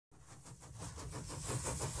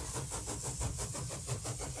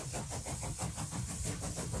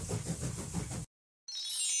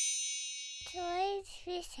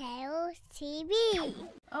Fish Tales TV.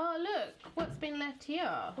 Oh, look, what's been left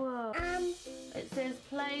here? Whoa. It says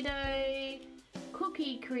Play-Doh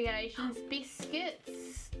cookie creations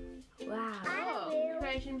biscuits. Wow. Oh,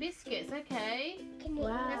 creation biscuits, okay. Can you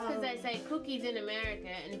That's because they say cookies in America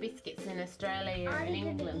and biscuits in Australia Are and you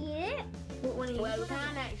gonna England. eat it? What one are you? Well, we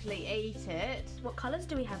can't actually eat it. What colours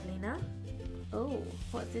do we have, Lena? Oh,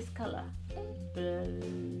 what's this colour?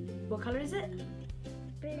 Blue. What colour is it?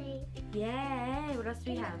 Blue. Yeah. What else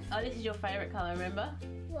do we have? Oh, this is your favourite colour, remember?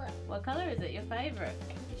 What? What colour is it, your favourite?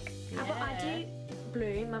 How about I do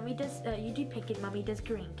blue, Mummy does, you do pink and Mummy does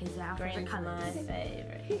green because they're our favourite Green's my colours.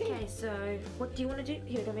 favourite. Okay, so what do you want to do?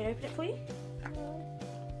 Here, do you want me to open it for you?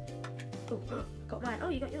 Oh, got mine. Oh,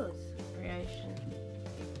 you got yours. Creation.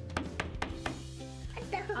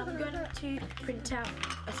 I'm going to print out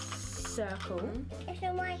a circle. It's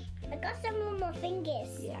on my. I got some on my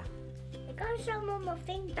fingers. Yeah. I got some on my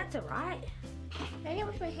fingers. That's alright. I need to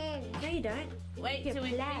wash my hands. No, you don't. Wait You till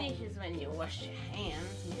we play. finish is when you wash your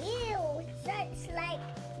hands. Ew, that's like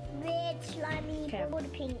red, slimy, Okay.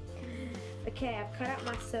 bold pink. Okay, I've cut out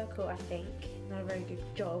my circle, I think. Not a very good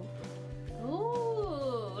job.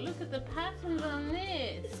 Ooh, look at the patterns on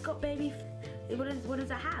this. It's got baby. What does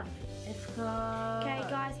it have? It's got Okay,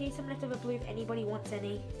 guys, here's some leftover blue if anybody wants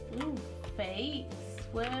any. ooh, feet,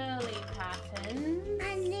 swirly patterns,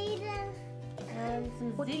 I need a. and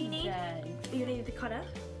some What do you need? zigzags. You need the cutter?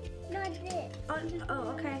 Not this.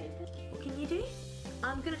 Oh, okay. What can you do?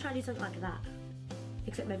 I'm gonna try and do something like that.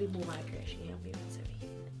 Except maybe more my creation. Yeah, maybe sorry.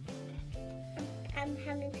 I'm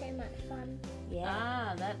having so much fun. Yeah.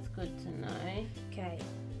 Ah, that's good to know. Okay.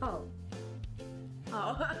 Oh.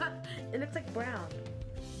 Oh. It looks like brown.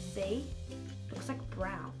 See? Looks like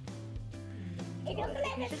brown. It looks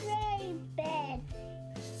like It's a just- very bad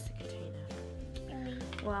It's just a container.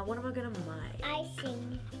 Well, what am I gonna make?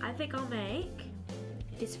 icing. I think I'll make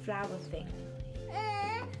this flower thing.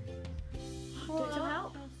 Do you want some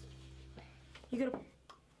help? You gotta.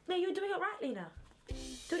 No, you're doing it right, Lena.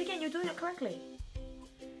 Do it again. You're doing it correctly.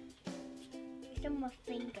 It's on my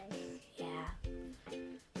fingers. Yeah.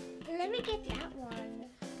 Let me get that one.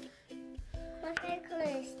 My favorite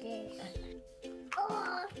color is this.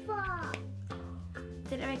 Oh, fuck.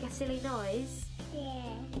 Didn't it make a silly noise?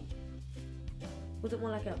 Yeah. Was it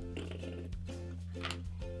more like a?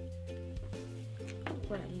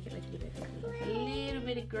 Wait, I need to get my teddy bear quickly. A little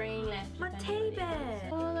bit of green left. My if teddy anybody bear.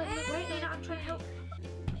 wants. Oh, that's Wait, Lena, I'm trying to help.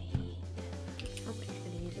 I'm just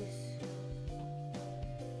gonna use this.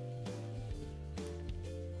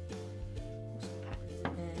 What's the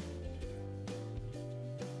patterns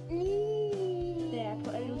in there? There, I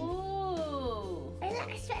put a little. Ooh. I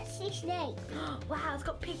like a sexy snake. Wow, it's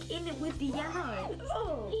got pink in it with the yellow.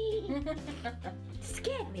 Oh,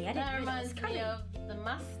 scared me. I didn't That know that was reminds me coming. of the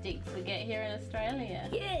mustics we get here in Australia.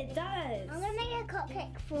 Yeah, it does. I'm gonna make a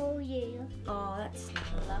cupcake for you. Oh, that's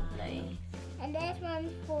Lovely. And there's one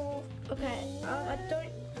for okay.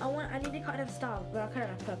 I need to cut it in style, but I'll cut it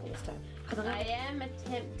in purple this time. 'Cause I'm I gonna, am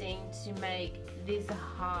attempting to make this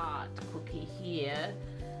heart cookie here.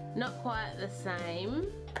 Not quite the same.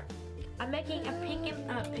 I'm making a pink and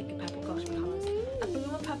purple. Gosh, my colours. A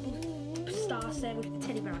blue and purple star sandwich with a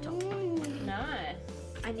teddy bear on top. Nice.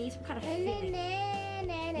 I need some kind of filling.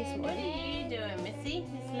 What are you doing, Missy?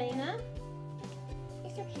 Miss Lena?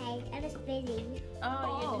 It's okay, I'm just busy.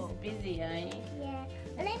 Oh, you're just busy, are you? Yeah.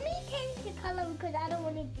 Let me change the color because I don't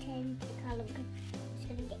want to change the color because it's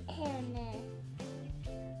gonna get hair in there.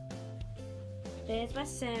 There's my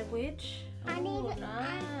sandwich. I need. Ooh,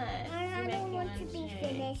 nice. I You're don't making want one to be too.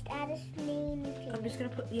 finished. I just need to. I'm just gonna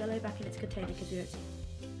put the yellow back in its container because we don't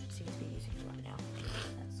seem to be using it right now.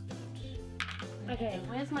 That's good. Okay.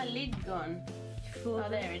 Where's my lid gone? For Oh,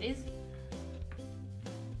 there it is.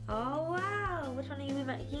 Oh wow! Which one are you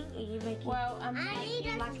making? Are you making Well, I'm I need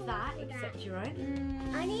making a like toy that, for that. except your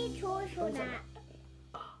own? I need toys for is it? that.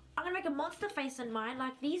 I'm gonna make a monster face on mine,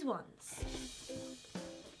 like these ones.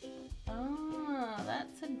 Oh,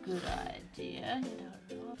 that's a good idea.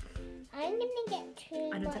 I'm gonna get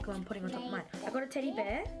two. I know exactly what I'm putting on top of mine. I got a teddy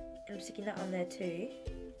bear, and I'm sticking that on there too.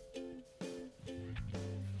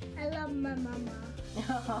 I love my mama.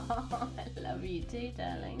 Oh, I love you too,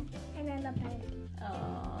 darling. And I love her.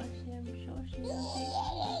 Oh, I'm sure she loves you.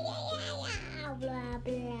 Blah,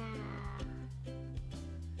 blah.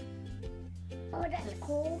 Oh, that's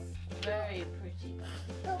cool. Very pretty.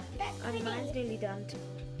 Oh, that's And mine's pretty. nearly done.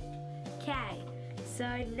 Okay, so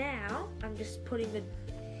now I'm just putting the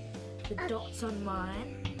dots on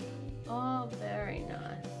mine. Oh, very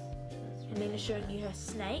nice. And Lena's showing you her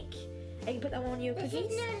snake. And you can put that one on your This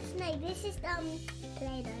cookies. is not a snake. This is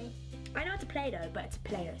Play-Doh. I know it's a Play-Doh, but it's a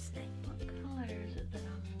Play-Doh snake. What colour is it that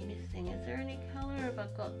Is there any colour or have I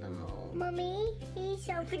got them all? Mummy, he's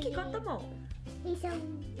so I think you got them all. He's so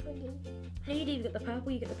pretty. No, you did. You got the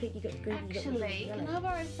purple, you got the pink, you got the green, you got the Actually, yellow. can I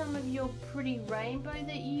borrow some of your pretty rainbow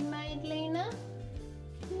that you made, Lena?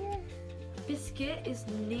 Yeah. Biscuit is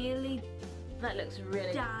nearly That looks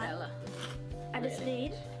really Done. good, Bella. I just Really?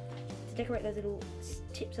 need to decorate those little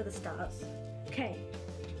tips of the stars. Okay,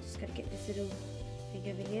 just gotta get this little thing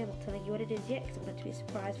over here. I'm not telling you what it is yet because I want it to be a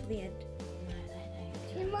surprise for the end. No,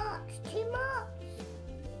 they Too much. Too much.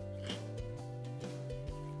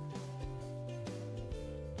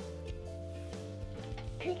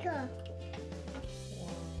 Quicker.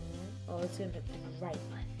 Oh, it's gonna look great.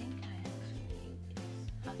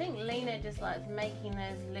 I think Lena just likes making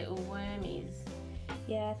those little wormies.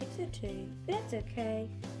 Yeah, I think so too. But that's okay.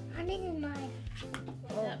 I need a knife.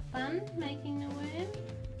 Is that fun, making the worm?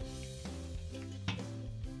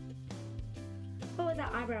 What was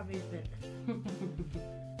that eyebrow movement?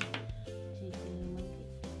 Cheeky little monkey.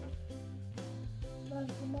 One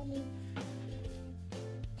for mommy.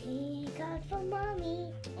 Take out for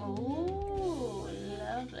mommy. Oh,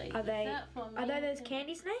 lovely. Are Put they? that for Are me. they those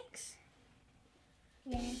candy snakes?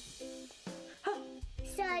 Yeah. Huh.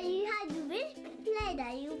 So you had this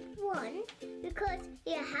Play-Doh you won because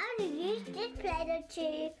you have to use this Play-Doh to,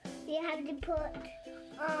 you have to put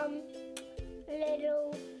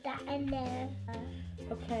little that in there.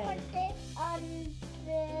 Okay. Put it on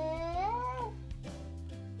the,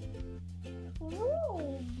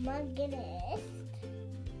 ooh, my goodness.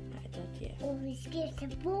 I don't, yeah. Oh, it's just a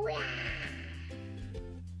ball.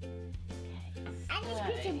 And it's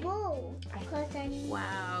just a ball. Because I need.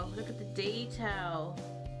 Wow, look at the detail.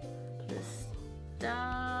 The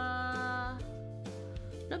star.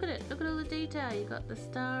 Look at it, look at all the detail. You got the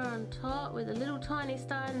star on top with a little tiny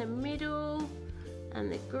star in the middle and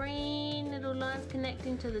the green little lines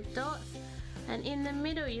connecting to the dots. And in the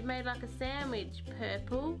middle you've made like a sandwich,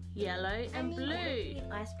 purple, yellow and blue.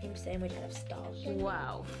 An ice cream sandwich out of stars.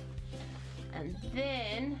 Wow. And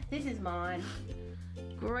then, this is mine.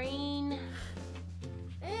 Green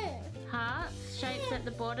hearts, shapes at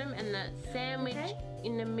the bottom and the sandwich Okay.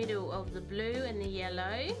 in the middle of the blue and the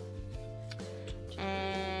yellow.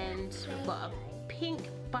 And we've got a pink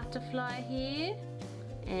butterfly here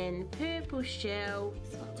and purple shell.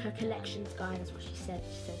 It's her collections, guys. That's what she said.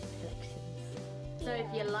 She said collections. So if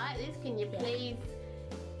you like this, can you please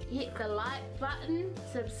hit the like button,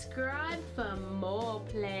 subscribe for more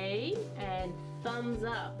play, and thumbs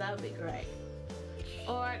up. That would be great.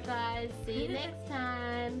 Alright guys, see you next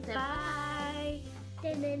time. So Bye.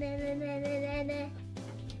 Na, na, na, na, na, na, na.